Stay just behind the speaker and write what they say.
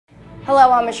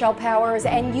Hello, I'm Michelle Powers,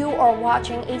 and you are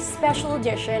watching a special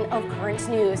edition of Current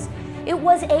News. It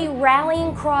was a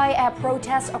rallying cry at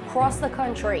protests across the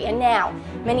country, and now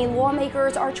many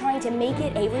lawmakers are trying to make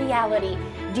it a reality.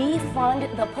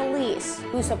 Defund the police.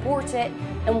 Who supports it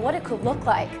and what it could look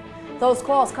like. Those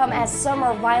calls come as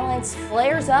summer violence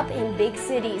flares up in big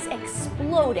cities,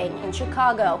 exploding in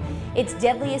Chicago. Its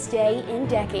deadliest day in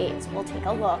decades. We'll take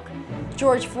a look.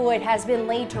 George Floyd has been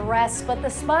laid to rest, but the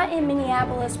spot in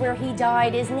Minneapolis where he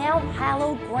died is now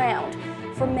hallowed ground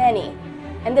for many.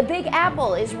 And the Big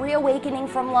Apple is reawakening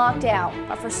from lockdown,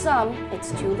 but for some,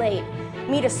 it's too late.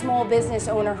 Meet a small business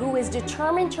owner who is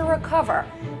determined to recover.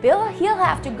 He'll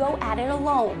have to go at it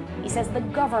alone. He says the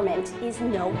government is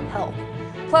no help.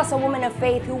 Plus, a woman of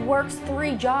faith who works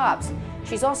 3 jobs.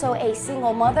 She's also a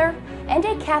single mother and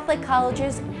a Catholic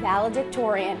college's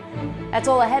valedictorian. That's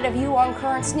all ahead of you on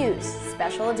Current News,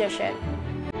 Special Edition.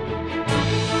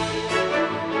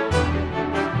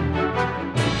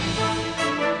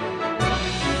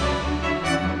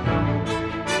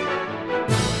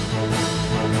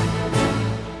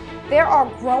 There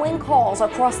are growing calls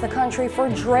across the country for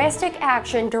drastic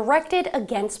action directed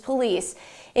against police.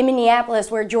 In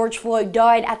Minneapolis, where George Floyd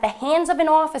died at the hands of an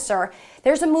officer,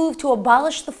 there's a move to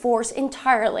abolish the force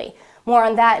entirely. More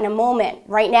on that in a moment.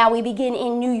 Right now, we begin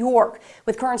in New York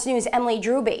with Current News' Emily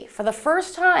Drewby. For the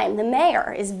first time, the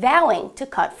mayor is vowing to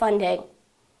cut funding.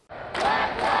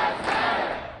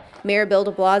 Mayor Bill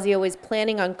de Blasio is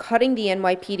planning on cutting the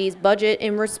NYPD's budget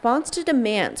in response to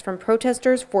demands from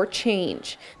protesters for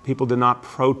change. People do not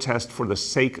protest for the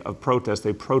sake of protest.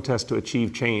 They protest to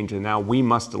achieve change, and now we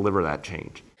must deliver that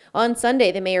change. On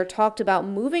Sunday, the mayor talked about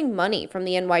moving money from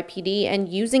the NYPD and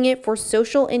using it for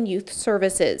social and youth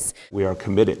services. We are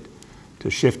committed to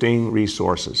shifting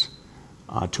resources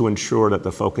to ensure that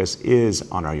the focus is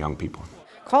on our young people.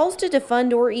 Calls to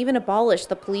defund or even abolish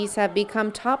the police have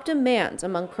become top demands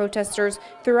among protesters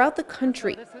throughout the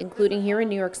country, including here in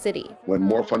New York City. When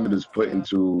more funding is put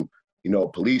into,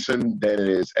 policing, than it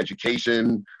is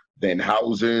education, then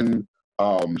housing,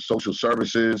 social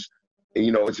services,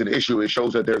 it's an issue. It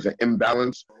shows that there's an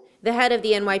imbalance. The head of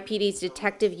the NYPD's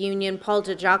detective union, Paul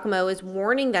DiGiacomo, is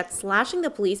warning that slashing the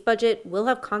police budget will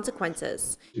have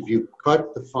consequences. If you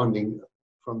cut the funding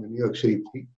from the New York City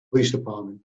Police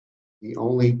Department, the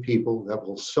only people that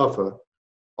will suffer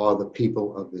are the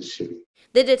people of this city.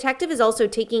 The detective is also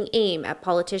taking aim at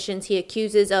politicians he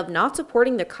accuses of not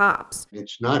supporting the cops.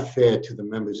 It's not fair to the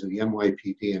members of the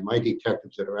NYPD and my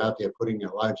detectives that are out there putting their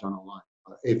lives on the line.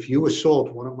 If you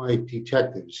assault one of my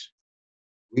detectives,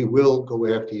 we will go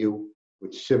after you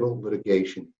with civil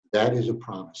litigation. That is a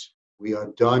promise. We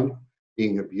are done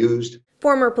being abused.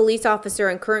 Former police officer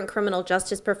and current criminal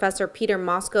justice professor Peter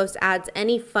Moskos adds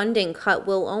any funding cut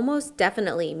will almost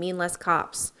definitely mean less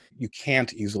cops. You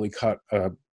can't easily cut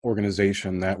an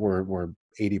organization that where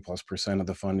 80+% of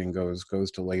the funding goes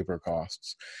to labor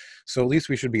costs. So at least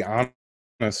we should be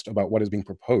honest about what is being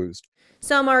proposed.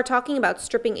 Some are talking about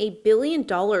stripping $1 billion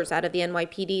out of the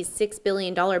NYPD's $6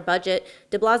 billion budget.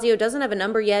 De Blasio doesn't have a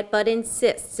number yet, but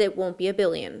insists it won't be $1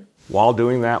 billion. While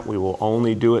doing that, we will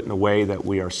only do it in a way that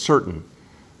we are certain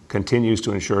continues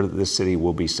to ensure that this city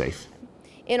will be safe.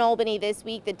 In Albany this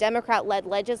week, the Democrat-led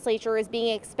legislature is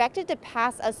being expected to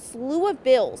pass a slew of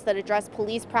bills that address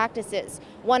police practices.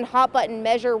 One hot-button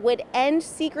measure would end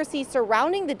secrecy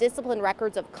surrounding the discipline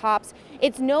records of cops.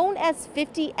 It's known as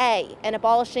 50A, and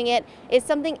abolishing it is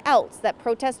something else that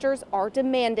protesters are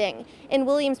demanding. In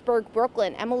Williamsburg,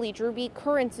 Brooklyn, Emily Drewby,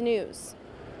 Current News.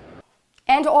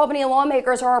 And Albany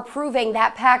lawmakers are approving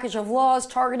that package of laws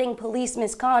targeting police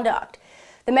misconduct.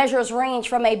 The measures range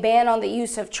from a ban on the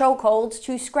use of chokeholds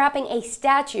to scrapping a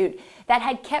statute that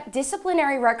had kept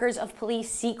disciplinary records of police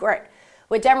secret.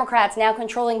 With Democrats now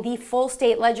controlling the full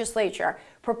state legislature,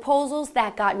 proposals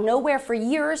that got nowhere for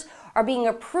years are being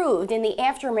approved in the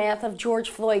aftermath of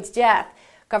George Floyd's death.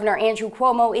 Governor Andrew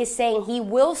Cuomo is saying he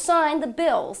will sign the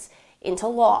bills into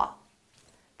law.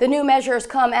 The new measures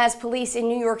come as police in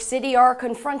New York City are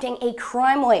confronting a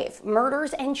crime wave.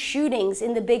 Murders and shootings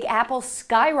in the Big Apple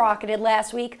skyrocketed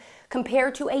last week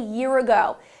compared to a year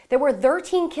ago. There were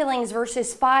 13 killings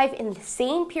versus 5 in the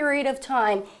same period of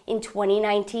time in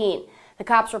 2019. The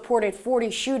cops reported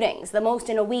 40 shootings, the most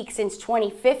in a week since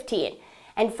 2015,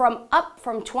 and up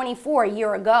from 24 a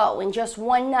year ago. In just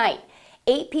one night,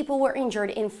 8 people were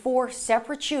injured in 4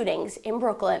 separate shootings in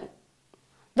Brooklyn.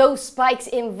 Those spikes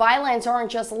in violence aren't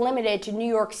just limited to New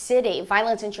York City.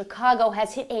 Violence in Chicago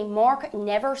has hit a mark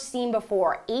never seen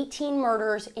before, 18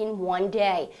 murders in one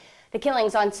day. The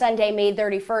killings on Sunday, May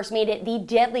 31st, made it the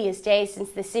deadliest day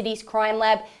since the city's crime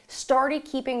lab started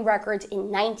keeping records in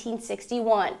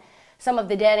 1961. Some of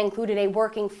the dead included a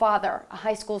working father, a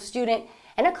high school student,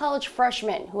 and a college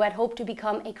freshman who had hoped to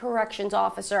become a corrections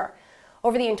officer.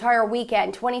 Over the entire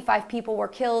weekend, 25 people were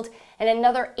killed and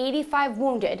another 85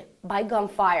 wounded by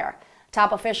gunfire.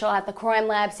 Top official at the crime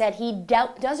lab said he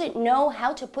doesn't know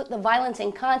how to put the violence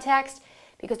in context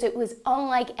because it was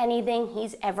unlike anything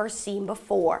he's ever seen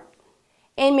before.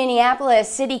 In Minneapolis,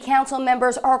 city council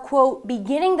members are, quote,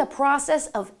 beginning the process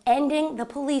of ending the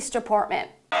police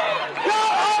department. Go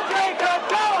home, Jacob!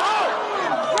 Go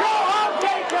home! Go home,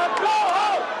 Jacob! Go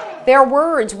home! Their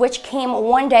words, which came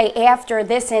one day after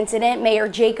this incident. Mayor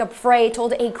Jacob Frey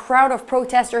told a crowd of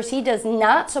protesters he does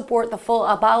not support the full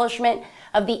abolishment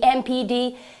of the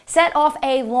MPD, set off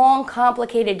a long,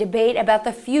 complicated debate about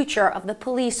the future of the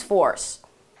police force.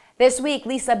 This week,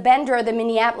 Lisa Bender, the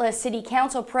Minneapolis City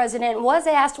Council president, was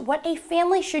asked what a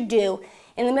family should do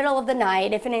in the middle of the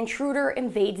night if an intruder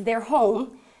invades their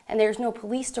home and there's no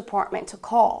police department to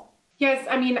call. Yes,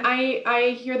 I mean,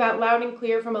 I hear that loud and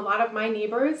clear from a lot of my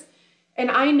neighbors, and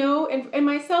I know, and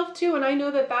myself too, and I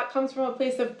know that that comes from a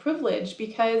place of privilege,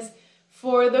 because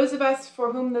for those of us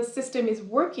for whom the system is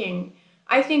working,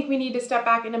 I think we need to step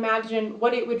back and imagine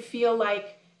what it would feel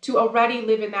like to already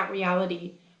live in that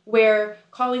reality, where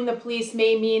calling the police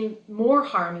may mean more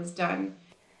harm is done.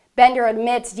 Bender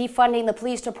admits defunding the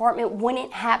police department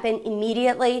wouldn't happen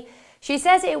immediately. She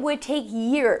says it would take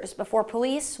years before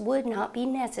police would not be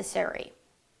necessary.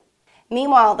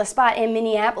 Meanwhile, the spot in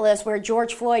Minneapolis where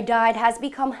George Floyd died has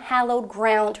become hallowed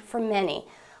ground for many.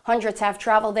 Hundreds have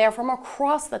traveled there from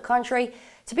across the country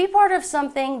to be part of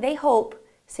something they hope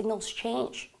signals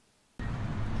change.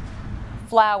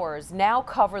 Flowers now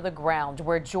cover the ground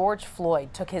where George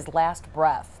Floyd took his last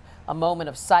breath. A moment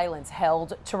of silence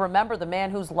held to remember the man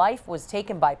whose life was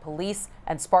taken by police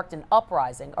and sparked an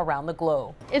uprising around the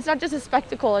globe. It's not just a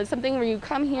spectacle. It's something where you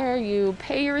come here, you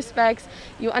pay your respects,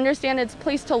 you understand it's a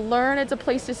place to learn, it's a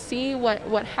place to see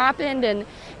what happened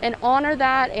and honor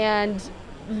that and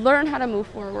learn how to move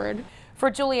forward. For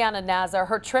Juliana Naza,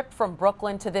 her trip from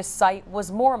Brooklyn to this site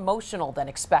was more emotional than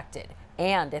expected,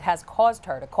 and it has caused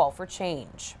her to call for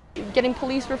change. Getting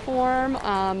police reform,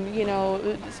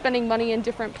 spending money in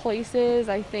different places.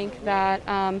 I think that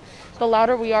the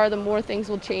louder we are, the more things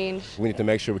will change. We need to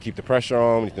make sure we keep the pressure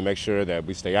on. We need to make sure that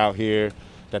we stay out here,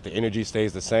 that the energy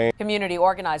stays the same. Community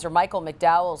organizer Michael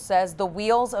McDowell says the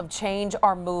wheels of change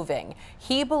are moving.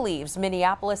 He believes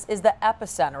Minneapolis is the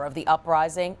epicenter of the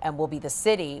uprising and will be the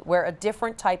city where a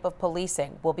different type of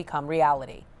policing will become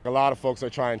reality. A lot of folks are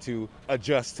trying to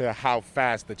adjust to how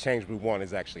fast the change we want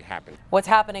is actually happening. What's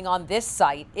happening on this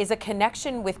site is a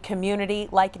connection with community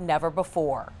like never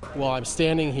before. While I'm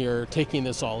standing here taking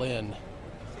this all in,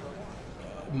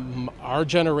 our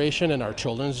generation and our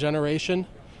children's generation,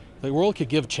 the world could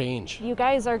give change. You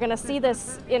guys are going to see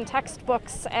this in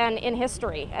textbooks and in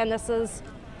history, and this is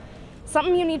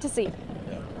something you need to see.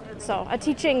 Yeah. So, a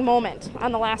teaching moment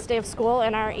on the last day of school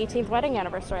and our 18th wedding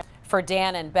anniversary. For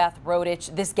Dan and Beth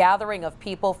Rodich, this gathering of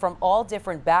people from all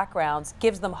different backgrounds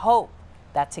gives them hope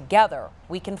that together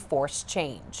we can force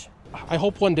change. I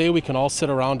hope one day we can all sit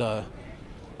around a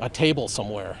table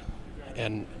somewhere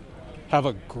and have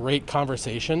a great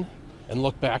conversation and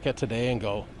look back at today and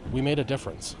go, we made a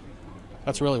difference.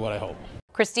 That's really what I hope.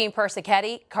 Christine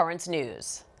Persichetti, Currents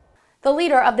News. The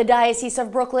leader of the Diocese of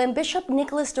Brooklyn, Bishop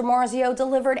Nicholas DiMarzio,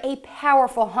 delivered a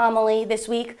powerful homily this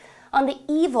week on the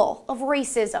evil of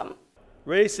racism.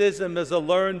 Racism is a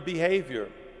learned behavior.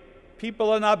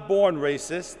 People are not born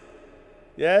racist.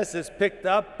 Yes, it's picked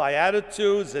up by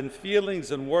attitudes and feelings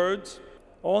and words.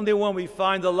 Only when we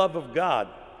find the love of God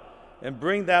and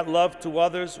bring that love to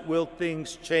others will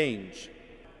things change.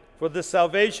 For the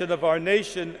salvation of our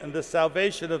nation and the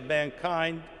salvation of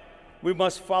mankind, we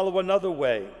must follow another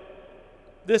way.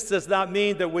 This does not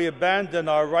mean that we abandon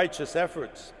our righteous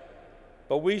efforts,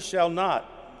 but we shall not,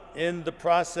 in the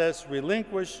process,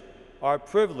 relinquish our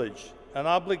privilege and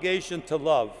obligation to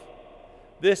love.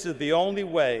 This is the only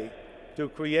way to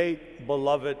create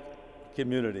beloved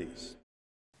communities.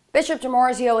 Bishop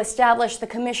DiMarzio established the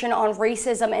Commission on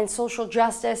Racism and Social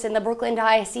Justice in the Brooklyn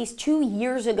Diocese 2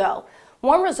 years ago.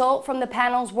 One result from the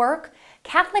panel's work,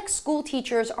 Catholic school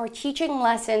teachers are teaching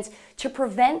lessons to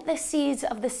prevent the seeds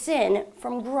of the sin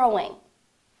from growing.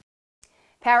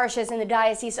 Parishes in the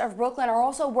Diocese of Brooklyn are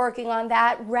also working on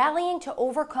that, rallying to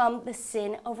overcome the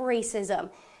sin of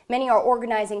racism. Many are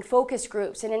organizing focus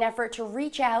groups in an effort to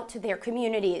reach out to their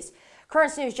communities.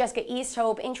 Currents News' Jessica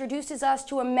Easthope introduces us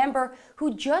to a member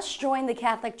who just joined the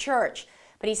Catholic Church,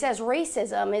 but he says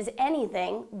racism is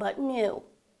anything but new.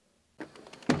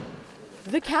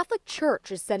 The Catholic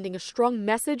Church is sending a strong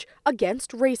message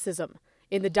against racism.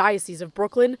 In the Diocese of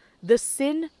Brooklyn, The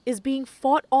sin is being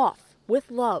fought off with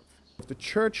love. If the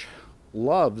church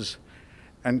loves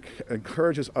and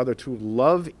encourages others to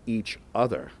love each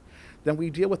other, then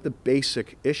we deal with the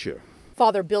basic issue.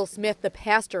 Father Bill Smith, the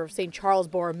pastor of St. Charles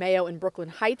Borromeo in Brooklyn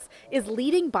Heights, is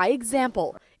leading by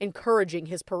example, encouraging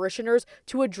his parishioners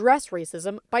to address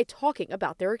racism by talking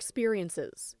about their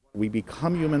experiences. We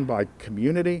become human by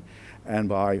community and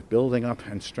by building up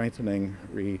and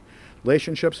strengthening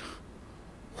relationships.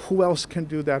 Who else can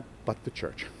do that but the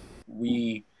church?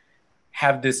 We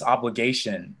have this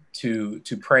obligation to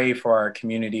pray for our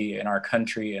community and our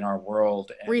country and our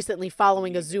world. Recently,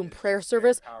 following a Zoom prayer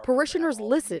service, parishioners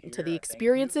listened to the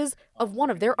experiences of one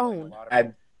of their own.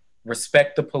 I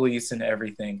respect the police and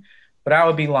everything, but I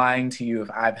would be lying to you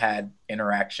if I've had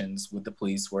interactions with the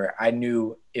police where I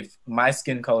knew if my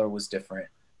skin color was different,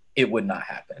 it would not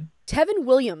happen. Tevin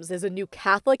Williams is a new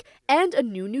Catholic and a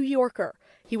new New Yorker.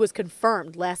 He was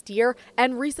confirmed last year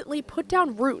and recently put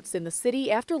down roots in the city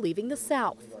after leaving the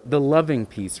South. The loving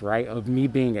piece, right, of me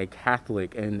being a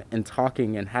Catholic and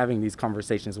talking and having these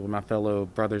conversations with my fellow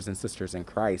brothers and sisters in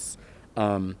Christ,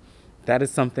 that is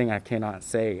something I cannot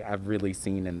say I've really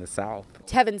seen in the South.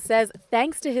 Tevin says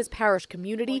thanks to his parish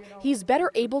community, he's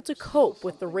better able to cope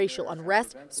with the racial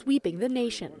unrest sweeping the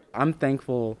nation. I'm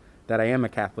thankful that I am a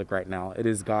Catholic right now. It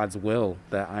is God's will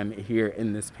that I'm here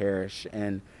in this parish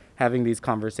and having these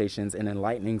conversations and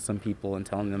enlightening some people and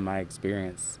telling them my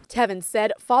experience. Tevin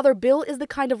said Father Bill is the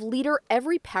kind of leader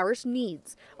every parish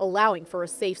needs, allowing for a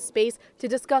safe space to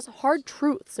discuss hard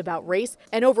truths about race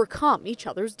and overcome each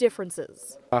other's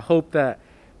differences. I hope that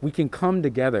we can come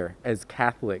together as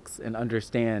Catholics and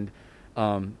understand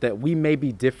that we may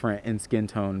be different in skin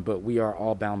tone, but we are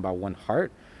all bound by one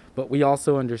heart. But we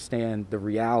also understand the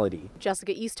reality.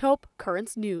 Jessica Easthope,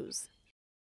 Currents News.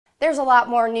 There's a lot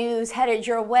more news headed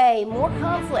your way, more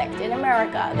conflict in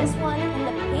America, this one in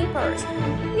the papers.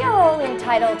 We are all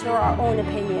entitled to our own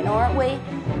opinion, aren't we?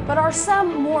 But are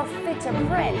some more fit to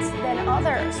print than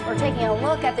others? We're taking a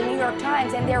look at the New York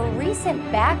Times and their recent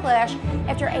backlash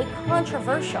after a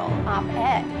controversial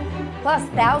op-ed. Plus,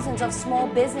 thousands of small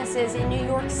businesses in New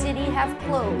York City have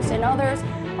closed and others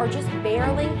are just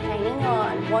barely hanging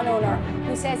on. One owner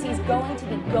who says he's going to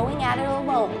be going at it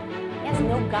alone. He has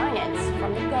no guidance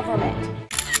from the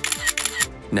government.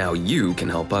 Now you can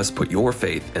help us put your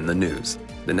faith in the news.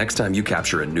 The next time you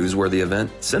capture a newsworthy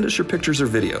event, send us your pictures or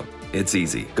video. It's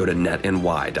easy. Go to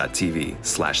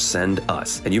netny.tv/send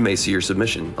us, and you may see your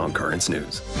submission on Currents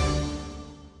News.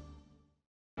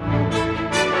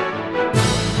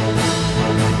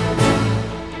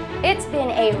 It's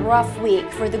been a rough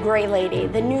week for the Gray Lady.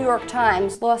 The New York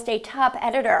Times lost a top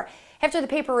editor after the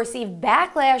paper received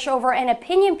backlash over an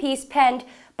opinion piece penned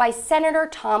by Senator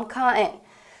Tom Cotton.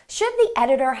 Should the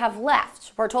editor have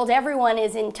left? We're told everyone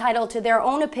is entitled to their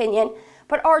own opinion,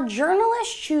 but are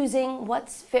journalists choosing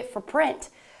what's fit for print?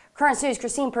 Currents News'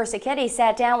 Christine Persichetti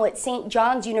sat down with St.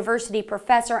 John's University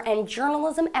professor and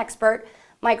journalism expert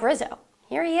Mike Rizzo.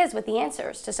 Here he is with the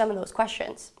answers to some of those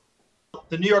questions.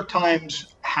 The New York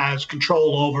Times has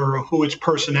control over who its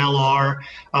personnel are,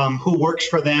 who works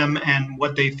for them, and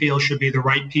what they feel should be the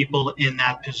right people in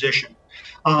that position.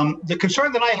 The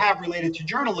concern that I have related to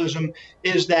journalism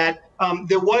is that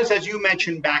there was, as you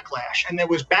mentioned, backlash. And there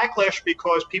was backlash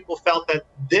because people felt that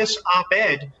this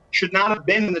op-ed should not have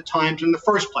been in the Times in the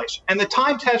first place. And the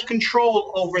Times has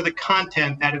control over the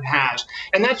content that it has.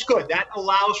 And that's good. That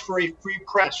allows for a free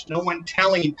press, no one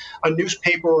telling a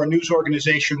newspaper or a news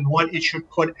organization what it should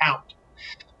put out.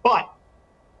 But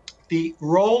the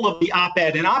role of the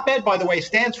op-ed, and op-ed, by the way,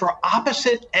 stands for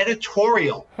opposite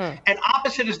editorial. And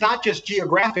opposite is not just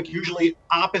geographic, usually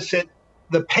opposite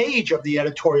the page of the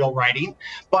editorial writing,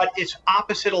 but it's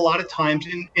opposite a lot of times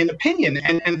in opinion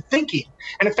and thinking.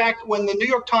 And in fact, when the New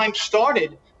York Times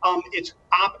started its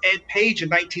op-ed page in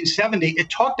 1970, it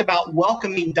talked about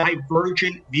welcoming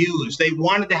divergent views. They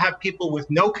wanted to have people with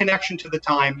no connection to the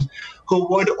Times who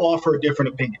would offer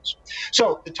different opinions.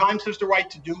 So the Times has the right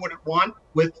to do what it wants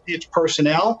with its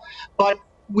personnel, but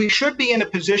we should be in a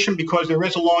position, because there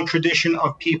is a long tradition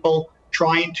of people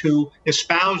trying to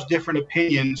espouse different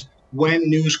opinions when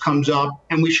news comes up,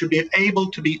 and we should be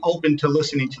able to be open to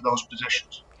listening to those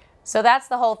positions. So that's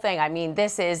the whole thing. I mean,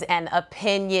 this is an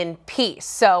opinion piece.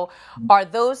 So are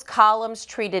those columns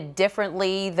treated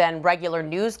differently than regular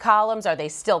news columns? Are they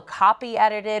still copy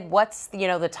edited? What's,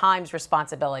 the Times'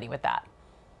 responsibility with that?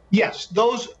 Yes,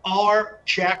 those are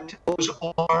checked. Those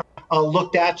are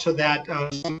looked at so that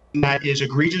something that is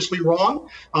egregiously wrong,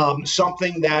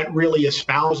 something that really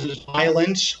espouses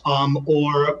violence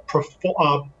or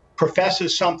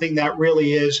professes something that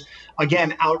really is,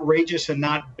 again, outrageous and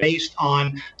not based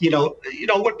on,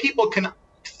 what people can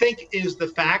think is the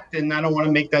fact. And I don't want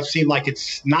to make that seem like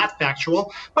it's not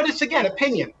factual, but it's, again,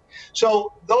 opinion.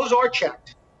 So those are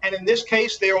checked. And in this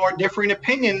case, there are differing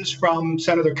opinions from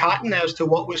Senator Cotton as to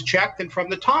what was checked and from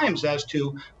the Times as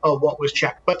to what was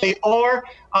checked. But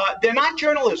they're not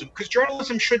journalism, because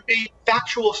journalism should be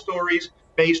factual stories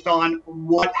based on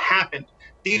what happened.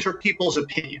 These are people's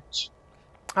opinions.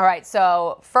 All right,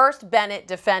 so first Bennett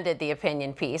defended the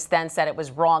opinion piece, then said it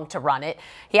was wrong to run it.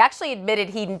 He actually admitted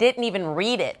he didn't even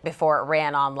read it before it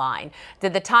ran online.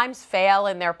 Did the Times fail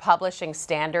in their publishing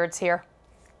standards here?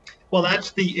 Well,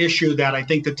 that's the issue that I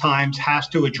think the Times has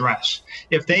to address.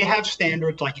 If they have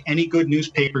standards, like any good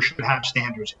newspaper should have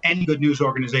standards, any good news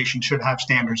organization should have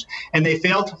standards, and they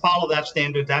fail to follow that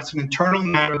standard, that's an internal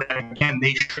matter that, again,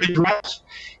 they should address.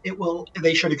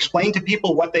 They should explain to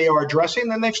people what they are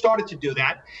addressing, and they've started to do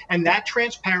that. And that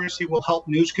transparency will help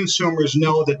news consumers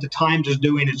know that the Times is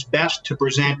doing its best to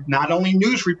present not only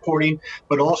news reporting,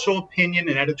 but also opinion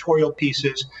and editorial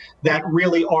pieces that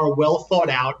really are well thought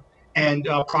out and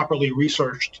properly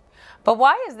researched. But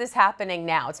why is this happening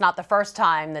now? It's not the first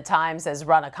time the Times has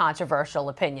run a controversial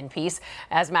opinion piece.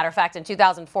 As a matter of fact, in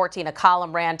 2014, a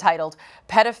column ran titled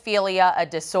 "Pedophilia, a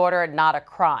Disorder, Not a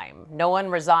Crime." No one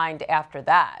resigned after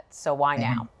that. So why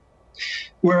now?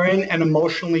 We're in an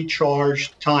emotionally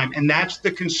charged time, and that's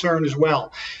the concern as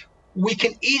well. We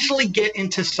can easily get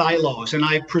into silos, and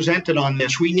I presented on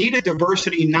this. We need a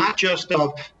diversity, not just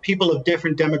of people of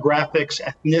different demographics,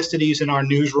 ethnicities in our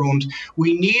newsrooms.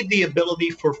 We need the ability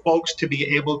for folks to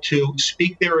be able to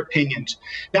speak their opinions.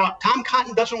 Now, Tom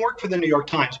Cotton doesn't work for the New York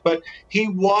Times, but he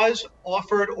was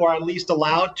offered, or at least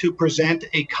allowed, to present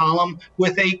a column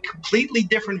with a completely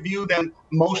different view than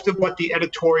most of what the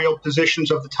editorial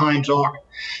positions of the Times are.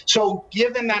 So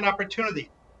give them that opportunity.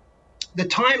 The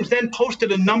Times then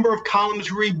posted a number of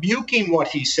columns rebuking what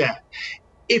he said.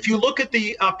 If you look at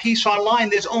the piece online,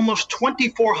 there's almost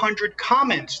 2,400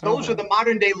 comments. Those are the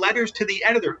modern day letters to the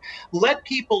editor. Let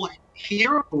people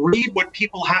read what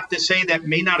people have to say that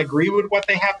may not agree with what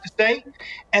they have to say,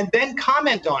 and then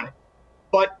comment on it.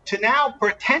 But to now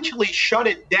potentially shut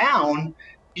it down,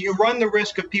 you run the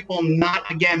risk of people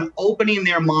not, again, opening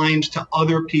their minds to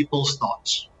other people's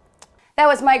thoughts. That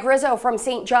was Mike Rizzo from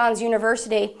St. John's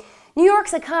University. New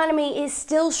York's economy is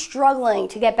still struggling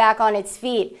to get back on its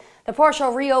feet. The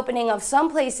partial reopening of some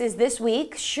places this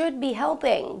week should be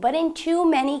helping, but in too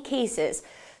many cases,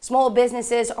 small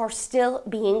businesses are still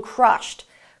being crushed.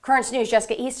 Currents News'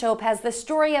 Jessica Easthope has the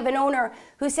story of an owner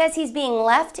who says he's being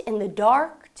left in the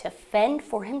dark to fend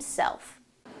for himself.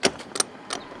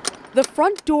 The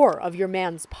front door of your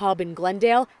man's pub in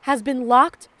Glendale has been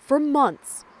locked for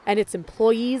months, and its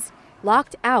employees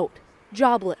locked out,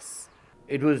 jobless.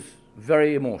 It was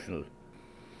very emotional.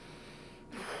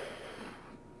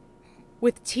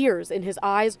 With tears in his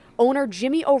eyes, owner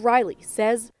Jimmy O'Reilly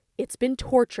says it's been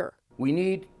torture. We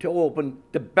need to open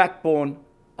the backbone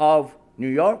of New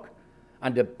York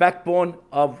and the backbone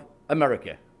of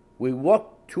America. We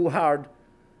worked too hard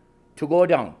to go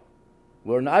down.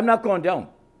 I'm not going down.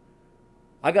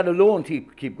 I got a loan to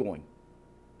keep going,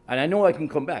 and I know I can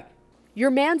come back. Your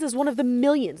Man's is one of the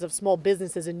millions of small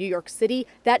businesses in New York City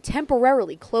that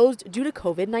temporarily closed due to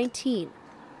COVID-19.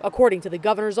 According to the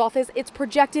governor's office, it's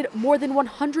projected more than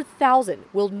 100,000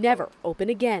 will never open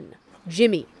again.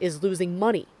 Jimmy is losing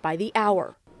money by the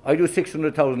hour. I do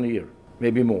 $600,000 a year,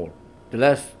 maybe more. The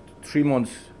last 3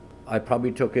 months, I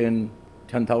probably took in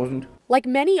 $10,000. Like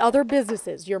many other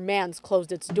businesses, Your Man's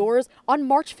closed its doors on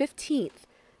March 15th,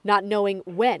 not knowing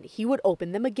when he would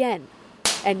open them again.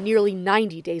 And nearly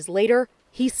 90 days later,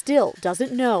 he still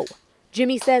doesn't know.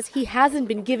 Jimmy says he hasn't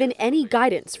been given any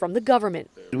guidance from the government.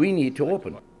 We need to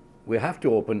open. We have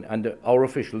to open, and our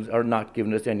officials are not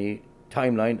giving us any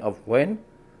timeline of when,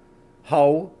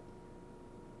 how,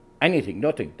 anything,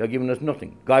 nothing. They're giving us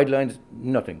nothing. Guidelines,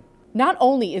 nothing. Not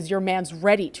only is Your Man's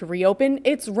ready to reopen,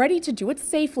 it's ready to do it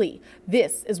safely.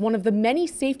 This is one of the many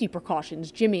safety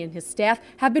precautions Jimmy and his staff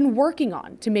have been working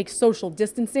on to make social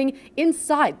distancing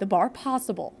inside the bar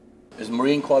possible. Is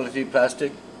marine quality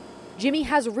plastic? Jimmy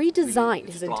has redesigned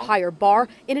his entire bar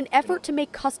in an effort to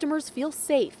make customers feel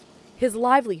safe. His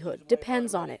livelihood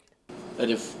depends on it. That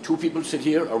if 2 people sit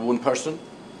here, or 1 person,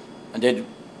 and they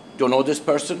don't know this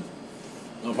person,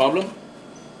 no problem.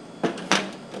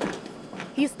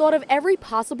 He's thought of every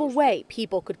possible way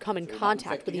people could come in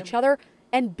contact with each other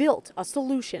and built a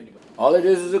solution. All it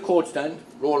is a coat stand,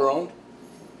 roll around.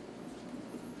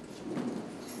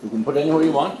 You can put anywhere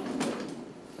you want.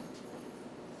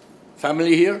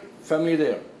 Family here, family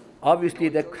there. Obviously,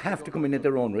 they have to come in at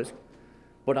their own risk,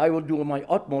 but I will do my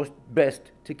utmost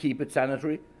best to keep it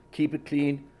sanitary, keep it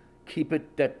clean, keep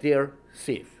it that they're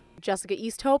safe. Jessica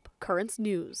Easthope, Currents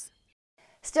News.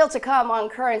 Still to come on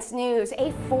Currents News,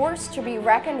 a force to be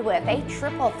reckoned with, a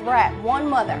triple threat. One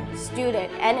mother,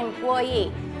 student, and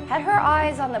employee had her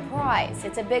eyes on the prize.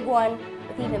 It's a big one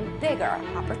with even bigger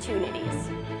opportunities.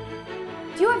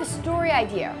 Do you have a story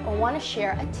idea or want to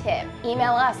share a tip?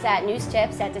 Email us at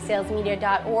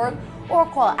newstips@desalesmedia.org or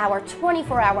call our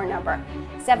 24-hour number,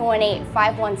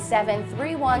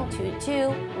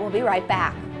 718-517-3122. We'll be right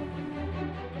back.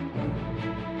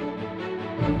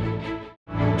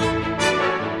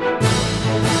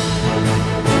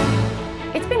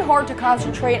 It's been hard to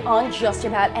concentrate on just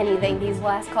about anything these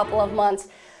last couple of months,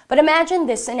 but imagine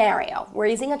this scenario: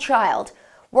 raising a child,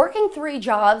 working 3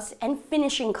 jobs, and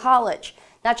finishing college.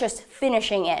 Not just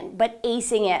finishing it, but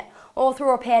acing it, all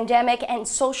through a pandemic and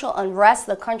social unrest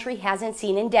the country hasn't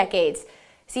seen in decades.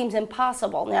 Seems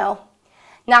impossible, no?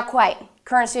 Not quite.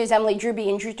 Currents News' Emily Drewby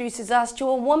introduces us to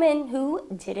a woman who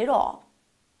did it all.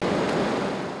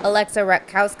 Alexa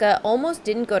Rutkowska almost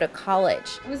didn't go to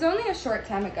college. It was only a short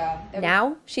time ago.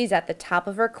 Now, she's at the top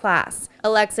of her class.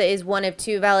 Alexa is one of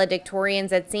 2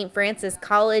 valedictorians at St. Francis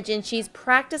College, and she's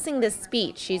practicing the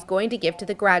speech she's going to give to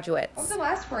the graduates. Over the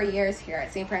last 4 years here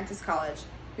at St. Francis College,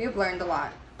 we have learned a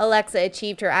lot. Alexa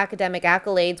achieved her academic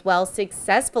accolades while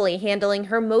successfully handling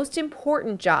her most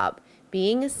important job,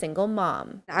 being a single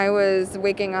mom. I was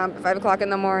waking up at 5 o'clock in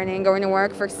the morning, going to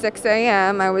work for 6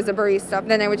 a.m. I was a barista.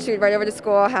 Then I would shoot right over to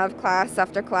school, have class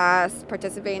after class,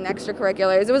 participate in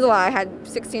extracurriculars. It was a lot. I had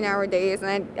 16-hour days,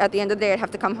 and at the end of the day, I'd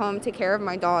have to come home, take care of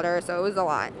my daughter, so it was a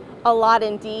lot. A lot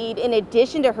indeed. In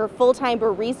addition to her full-time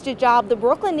barista job, the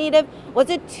Brooklyn native was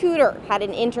a tutor, had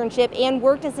an internship, and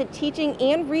worked as a teaching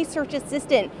and research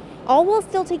assistant, all while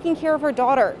still taking care of her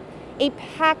daughter. A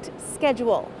packed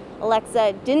schedule.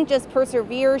 Alexa didn't just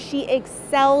persevere, she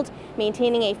excelled,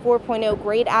 maintaining a 4.0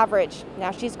 grade average.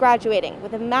 Now she's graduating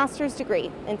with a master's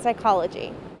degree in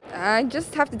psychology. I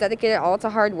just have to dedicate it all to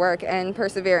hard work and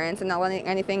perseverance and not letting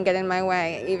anything get in my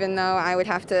way. Even though I would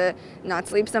have to not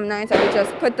sleep some nights, I would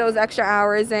just put those extra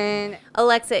hours in.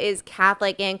 Alexa is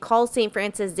Catholic and calls St.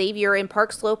 Francis Xavier in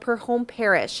Park Slope her home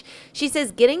parish. She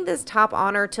says getting this top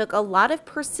honor took a lot of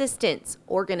persistence,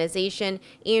 organization,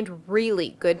 and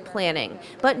really good planning.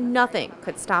 But nothing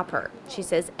could stop her. She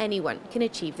says anyone can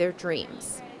achieve their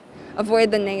dreams.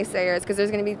 Avoid the naysayers, because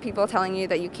there's going to be people telling you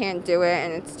that you can't do it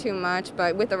and it's too much,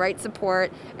 but with the right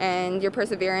support and your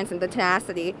perseverance and the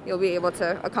tenacity, you'll be able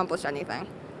to accomplish anything.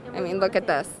 I mean, look at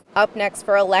this. Up next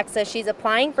for Alexa, she's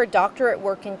applying for doctorate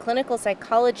work in clinical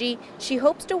psychology. She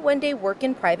hopes to one day work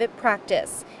in private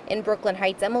practice. In Brooklyn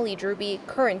Heights, Emily Drewby,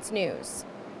 Currents News.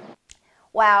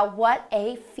 Wow, what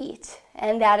a feat.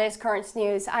 And that is Currents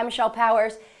News. I'm Michelle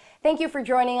Powers. Thank you for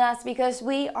joining us, because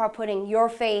we are putting your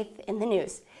faith in the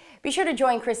news. Be sure to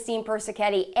join Christine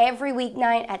Persichetti every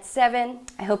weeknight at 7.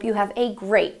 I hope you have a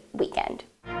great weekend.